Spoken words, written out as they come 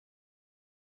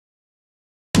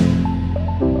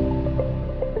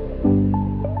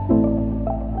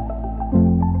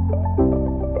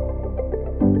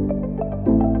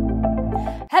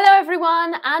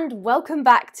everyone, and welcome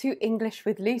back to English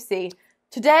with Lucy.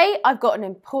 Today I've got an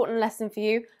important lesson for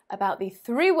you about the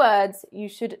 3 words you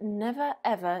should never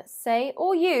ever say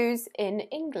or use in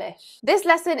English. This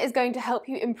lesson is going to help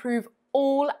you improve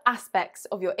all aspects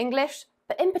of your English,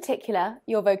 but in particular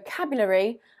your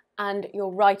vocabulary and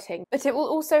your writing. But it will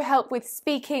also help with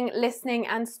speaking, listening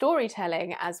and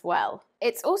storytelling as well.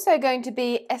 It's also going to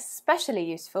be especially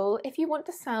useful if you want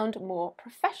to sound more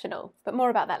professional, but more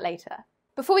about that later.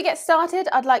 Before we get started,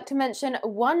 I'd like to mention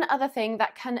one other thing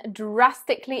that can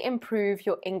drastically improve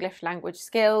your English language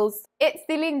skills. It's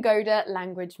the Lingoda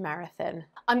Language Marathon.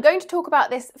 I'm going to talk about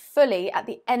this fully at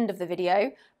the end of the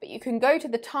video, but you can go to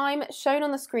the time shown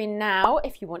on the screen now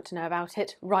if you want to know about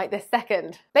it right this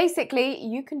second. Basically,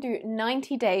 you can do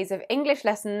 90 days of English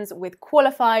lessons with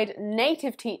qualified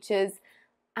native teachers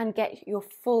and get your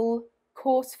full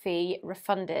course fee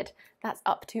refunded. That's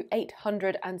up to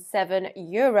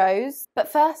 €807.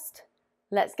 But first,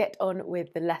 let's get on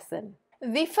with the lesson.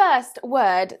 The first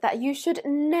word that you should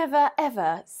never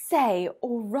ever say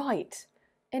or write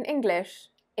in English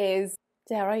is,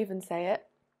 dare I even say it?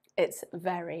 It's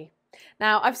very.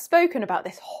 Now, I've spoken about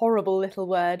this horrible little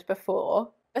word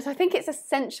before, but I think it's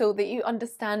essential that you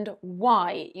understand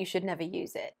why you should never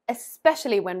use it,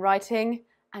 especially when writing,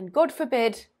 and God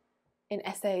forbid, in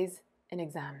essays in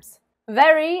exams.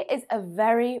 Very is a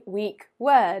very weak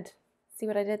word. See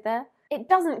what I did there? It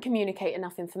doesn't communicate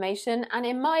enough information, and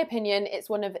in my opinion, it's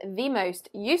one of the most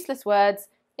useless words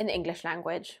in the English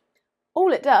language.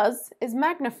 All it does is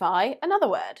magnify another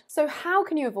word. So how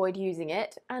can you avoid using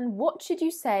it, and what should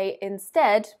you say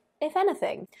instead, if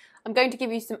anything? I'm going to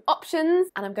give you some options,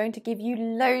 and I'm going to give you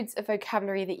loads of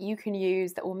vocabulary that you can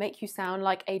use that will make you sound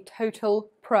like a total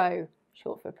pro,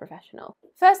 short for professional.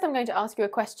 First, I'm going to ask you a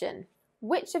question.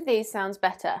 Which of these sounds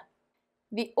better?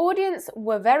 The audience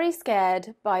were very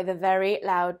scared by the very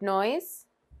loud noise,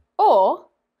 or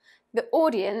the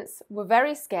audience were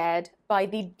very scared by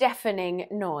the deafening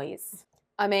noise.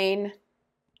 I mean,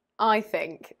 I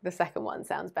think the second one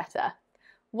sounds better.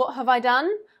 What have I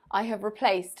done? I have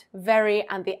replaced very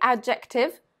and the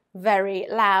adjective, very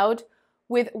loud,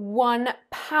 with one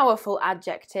powerful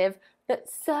adjective that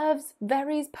serves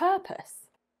very's purpose.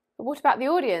 But what about the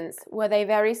audience? Were they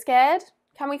very scared?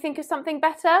 Can we think of something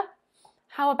better?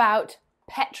 How about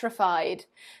petrified?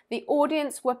 The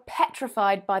audience were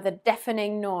petrified by the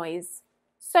deafening noise.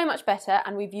 So much better,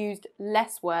 and we've used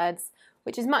less words,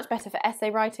 which is much better for essay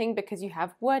writing because you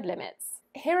have word limits.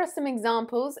 Here are some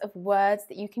examples of words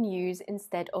that you can use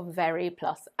instead of very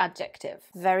plus adjective.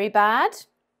 Very bad,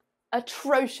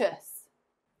 atrocious,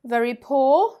 very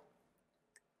poor,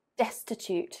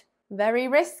 destitute, very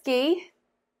risky,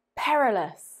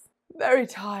 perilous, very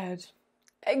tired,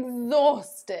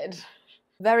 exhausted,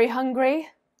 very hungry,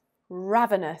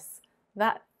 ravenous.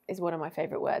 That is one of my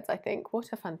favourite words, I think.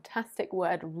 What a fantastic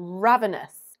word,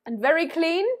 ravenous. And very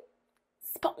clean,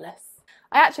 spotless.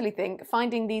 I actually think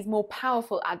finding these more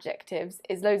powerful adjectives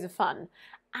is loads of fun,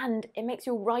 and it makes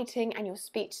your writing and your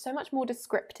speech so much more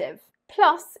descriptive.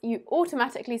 Plus, you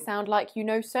automatically sound like you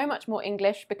know so much more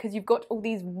English because you've got all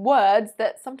these words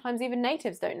that sometimes even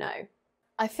natives don't know.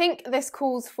 I think this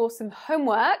calls for some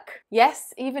homework.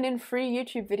 Yes, even in free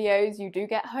YouTube videos, you do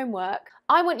get homework.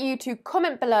 I want you to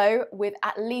comment below with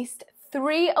at least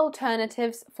 3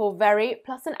 alternatives for very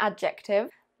plus an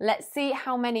adjective. Let's see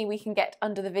how many we can get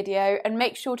under the video, and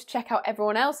make sure to check out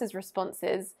everyone else's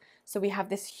responses so we have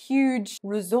this huge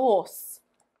resource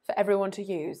for everyone to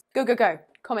use. Go, go, go.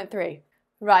 Comment 3.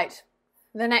 Right,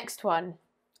 the next one.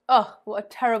 Oh, what a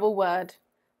terrible word.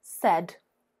 Said.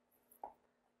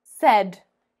 Said.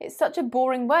 It's such a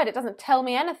boring word, it doesn't tell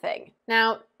me anything.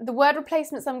 Now, the word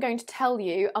replacements I'm going to tell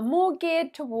you are more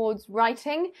geared towards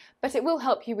writing, but it will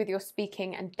help you with your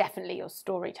speaking and definitely your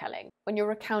storytelling when you're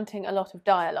recounting a lot of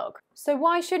dialogue. So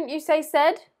why shouldn't you say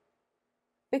said?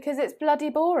 Because it's bloody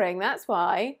boring, that's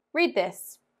why. Read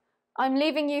this. I'm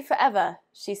leaving you forever,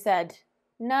 she said.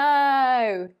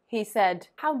 No, he said.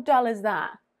 How dull is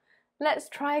that? Let's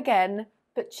try again,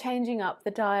 but changing up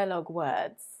the dialogue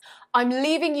words. I'm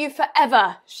leaving you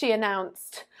forever, she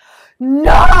announced.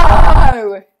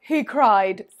 No, he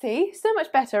cried. See, so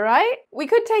much better, right? We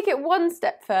could take it one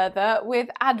step further with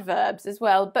adverbs as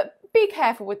well, but be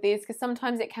careful with these because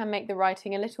sometimes it can make the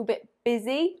writing a little bit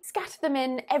busy. Scatter them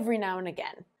in every now and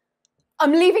again.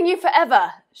 I'm leaving you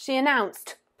forever, she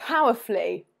announced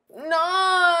powerfully.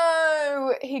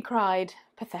 No, he cried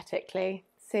pathetically.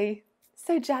 See,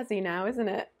 so jazzy now, isn't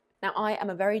it? Now, I am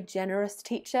a very generous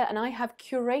teacher, and I have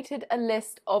curated a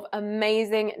list of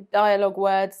amazing dialogue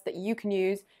words that you can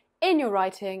use in your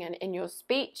writing and in your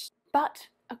speech. But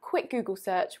a quick Google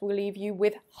search will leave you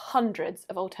with hundreds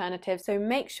of alternatives, so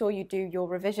make sure you do your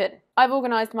revision. I've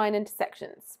organised mine into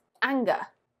sections. Anger,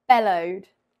 bellowed,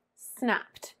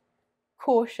 snapped,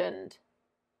 cautioned.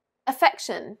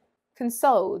 Affection,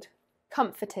 consoled,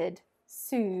 comforted,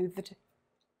 soothed.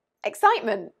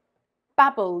 Excitement,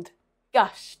 babbled,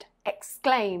 gushed,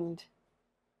 exclaimed.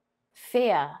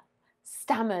 Fear,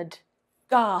 stammered,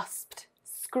 gasped,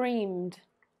 screamed.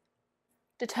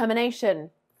 Determination,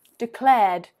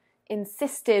 declared,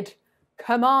 insisted,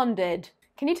 commanded.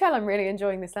 Can you tell I'm really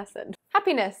enjoying this lesson?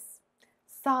 Happiness,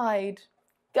 sighed,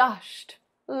 gushed,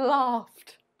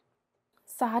 laughed.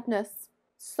 Sadness,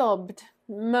 sobbed,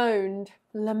 moaned,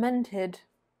 lamented.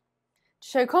 To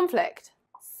show conflict,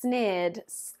 sneered,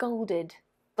 scolded,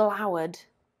 glowered.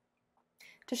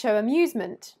 To show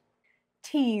amusement,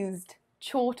 teased,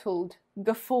 chortled,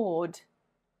 guffawed.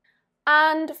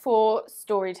 And for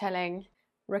storytelling,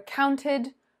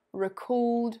 recounted,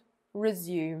 recalled,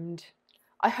 resumed.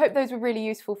 I hope those were really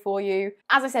useful for you.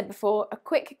 As I said before, a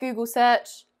quick Google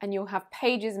search and you'll have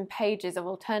pages and pages of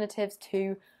alternatives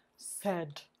to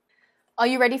said. Are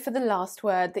you ready for the last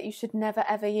word that you should never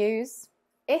ever use?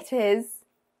 It is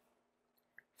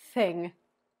thing.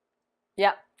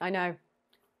 Yep, I know.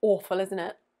 Awful, isn't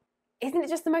it? Isn't it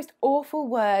just the most awful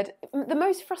word, the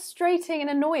most frustrating and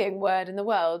annoying word in the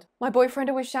world? My boyfriend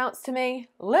always shouts to me,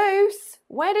 "Luce,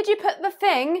 where did you put the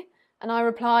thing?" And I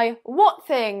reply, "What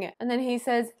thing?" And then he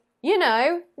says, "You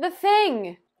know, the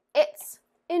thing." It's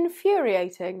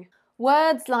infuriating.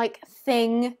 Words like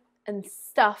thing and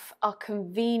stuff are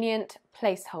convenient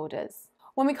placeholders.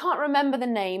 When we can't remember the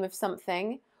name of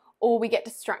something or we get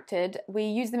distracted, we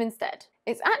use them instead.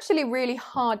 It's actually really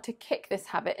hard to kick this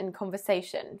habit in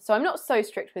conversation, so I'm not so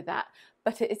strict with that,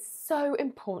 but it is so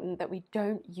important that we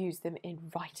don't use them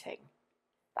in writing.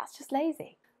 That's just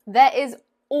lazy. There is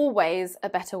always a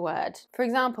better word. For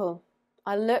example,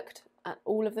 I looked at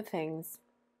all of the things.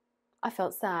 I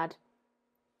felt sad.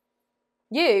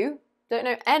 You don't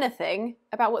know anything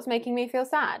about what's making me feel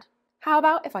sad. How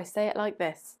about if I say it like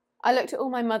this? I looked at all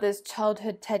my mother's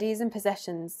childhood teddies and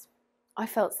possessions. I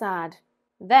felt sad.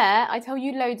 There, I tell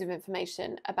you loads of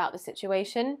information about the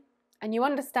situation, and you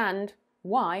understand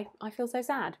why I feel so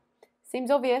sad. Seems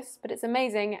obvious, but it's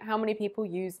amazing how many people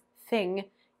use thing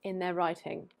in their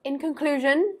writing. In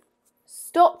conclusion,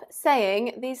 stop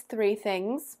saying these 3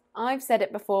 things. I've said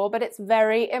it before, but it's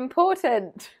very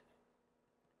important.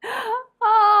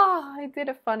 I did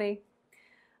a funny.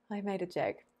 I made a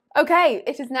joke. Okay,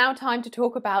 it is now time to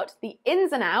talk about the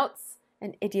ins and outs,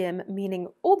 an idiom meaning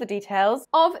all the details,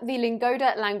 of the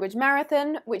Lingoda Language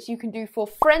Marathon, which you can do for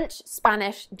French,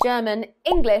 Spanish, German,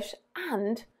 English,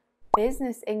 and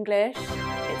Business English.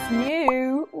 It's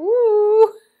new.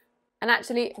 Woo! And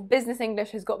actually, Business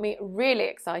English has got me really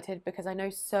excited because I know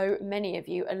so many of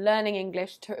you are learning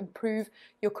English to improve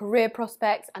your career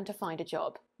prospects and to find a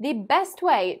job. The best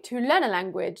way to learn a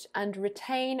language and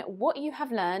retain what you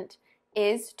have learnt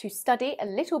is to study a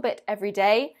little bit every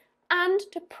day and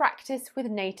to practice with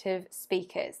native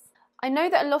speakers. I know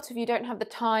that a lot of you don't have the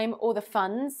time or the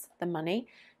funds, the money,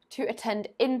 to attend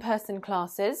in-person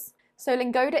classes, so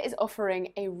Lingoda is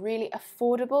offering a really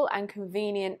affordable and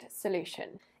convenient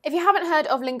solution. If you haven't heard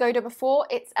of Lingoda before,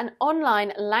 it's an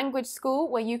online language school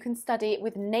where you can study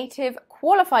with native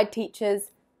qualified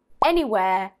teachers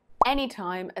anywhere,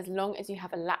 anytime, as long as you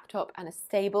have a laptop and a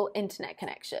stable internet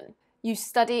connection. You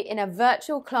study in a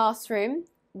virtual classroom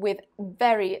with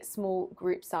very small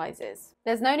group sizes.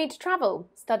 There's no need to travel.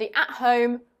 Study at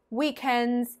home,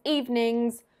 weekends,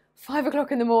 evenings, 5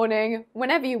 o'clock in the morning,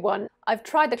 whenever you want. I've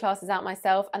tried the classes out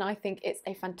myself and I think it's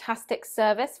a fantastic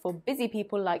service for busy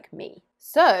people like me.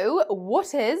 So,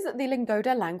 what is the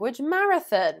Lingoda Language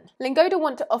Marathon? Lingoda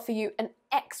want to offer you an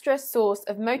extra source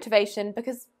of motivation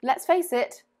because, let's face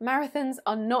it, marathons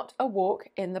are not a walk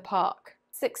in the park.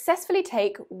 Successfully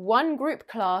take one group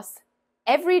class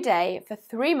every day for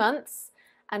 3 months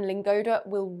and Lingoda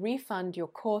will refund your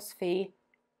course fee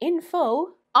in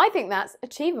full. I think that's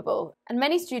achievable and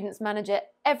many students manage it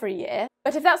every year.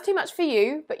 But if that's too much for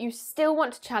you, but you still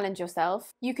want to challenge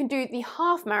yourself, you can do the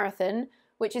half marathon,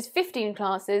 which is 15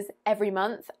 classes every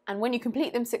month, and when you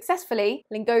complete them successfully,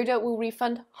 Lingoda will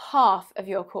refund half of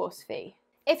your course fee.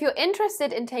 If you're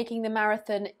interested in taking the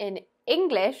marathon in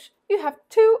English, you have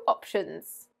 2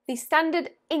 options. The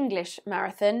standard English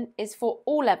marathon is for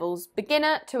all levels,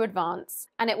 beginner to advanced,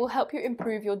 and it will help you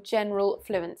improve your general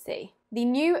fluency. The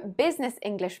new Business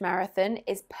English Marathon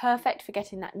is perfect for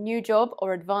getting that new job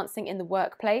or advancing in the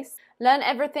workplace. Learn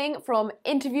everything from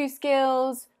interview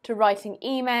skills, to writing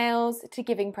emails, to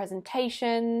giving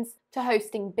presentations, to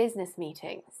hosting business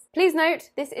meetings. Please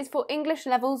note, this is for English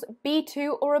levels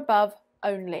B2 or above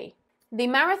only. The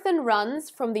marathon runs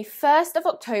from the 1st of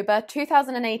October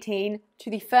 2018 to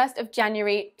the 1st of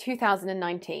January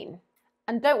 2019.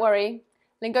 And don't worry,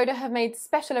 Lingoda have made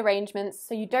special arrangements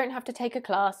so you don't have to take a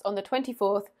class on the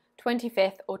 24th,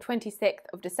 25th or 26th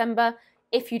of December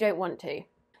if you don't want to.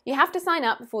 You have to sign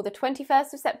up before the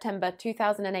 21st of September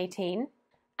 2018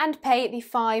 and pay the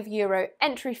 €5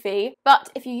 entry fee, but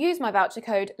if you use my voucher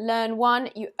code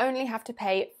LEARN1 you only have to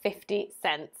pay 50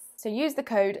 cents. So use the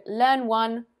code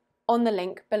LEARN1 on the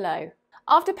link below.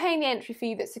 After paying the entry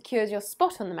fee that secures your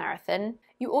spot on the marathon,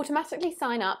 you automatically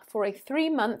sign up for a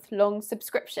 3-month-long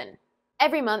subscription.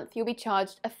 Every month you'll be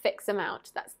charged a fixed amount,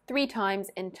 that's 3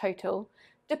 times in total,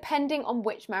 depending on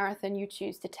which marathon you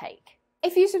choose to take.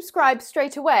 If you subscribe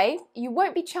straight away, you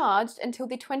won't be charged until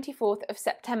the 24th of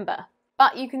September,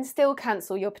 but you can still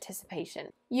cancel your participation.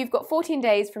 You've got 14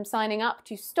 days from signing up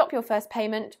to stop your first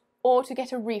payment or to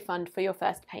get a refund for your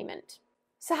first payment.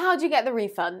 So how do you get the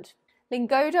refund?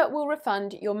 Lingoda will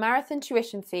refund your marathon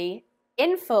tuition fee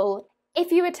in full if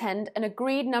you attend an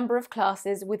agreed number of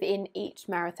classes within each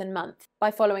marathon month by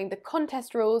following the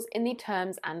contest rules in the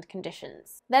terms and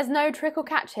conditions. There's no trick or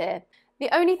catch here.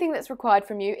 The only thing that's required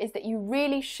from you is that you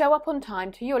really show up on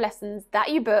time to your lessons that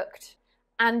you booked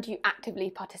and you actively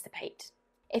participate.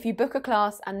 If you book a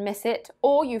class and miss it,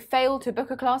 or you fail to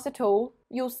book a class at all,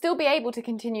 you'll still be able to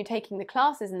continue taking the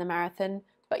classes in the marathon,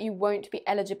 but you won't be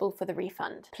eligible for the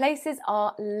refund. Places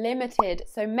are limited,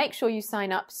 so make sure you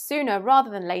sign up sooner rather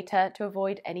than later to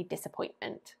avoid any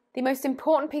disappointment. The most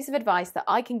important piece of advice that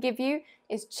I can give you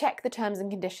is check the terms and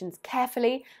conditions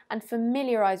carefully and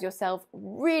familiarise yourself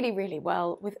really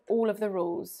well with all of the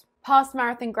rules. Past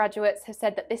marathon graduates have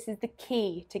said that this is the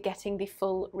key to getting the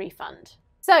full refund.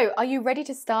 So, are you ready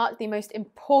to start the most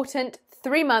important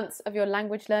 3 months of your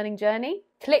language learning journey?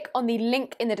 Click on the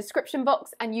link in the description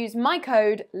box and use my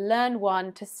code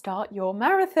LEARN1 to start your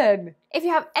marathon. If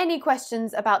you have any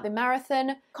questions about the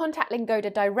marathon, contact Lingoda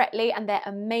directly and their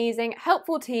amazing,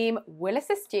 helpful team will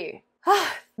assist you.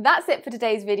 That's it for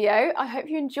today's video. I hope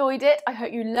you enjoyed it. I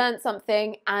hope you learned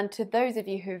something. And to those of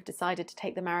you who have decided to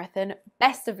take the marathon,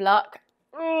 best of luck.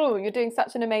 Oh, you're doing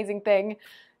such an amazing thing.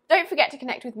 Don't forget to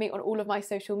connect with me on all of my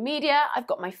social media. I've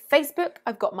got my Facebook,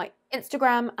 I've got my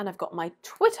Instagram, and I've got my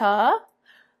Twitter.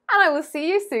 And I will see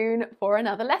you soon for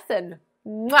another lesson.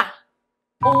 Mwah!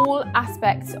 All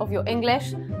aspects of your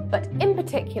English, but in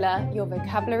particular, your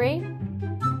vocabulary.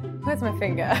 Where's my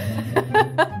finger?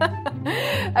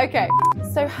 Okay,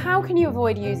 so how can you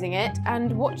avoid using it,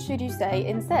 and what should you say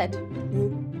instead?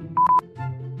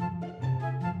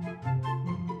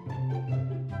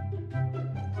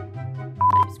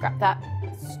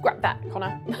 Scrap that,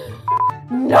 Connor.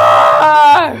 No!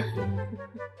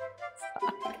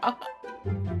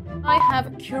 I have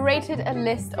curated a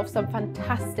list of some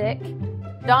fantastic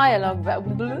dialogue that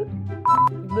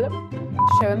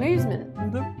show amusement,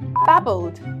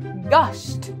 babbled,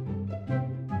 gushed.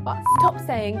 But stop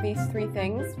saying these 3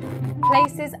 things.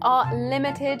 Places are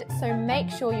limited, so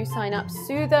make sure you sign up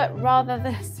sooner rather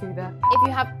than soother. If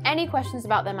you have any questions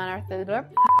about the marathon,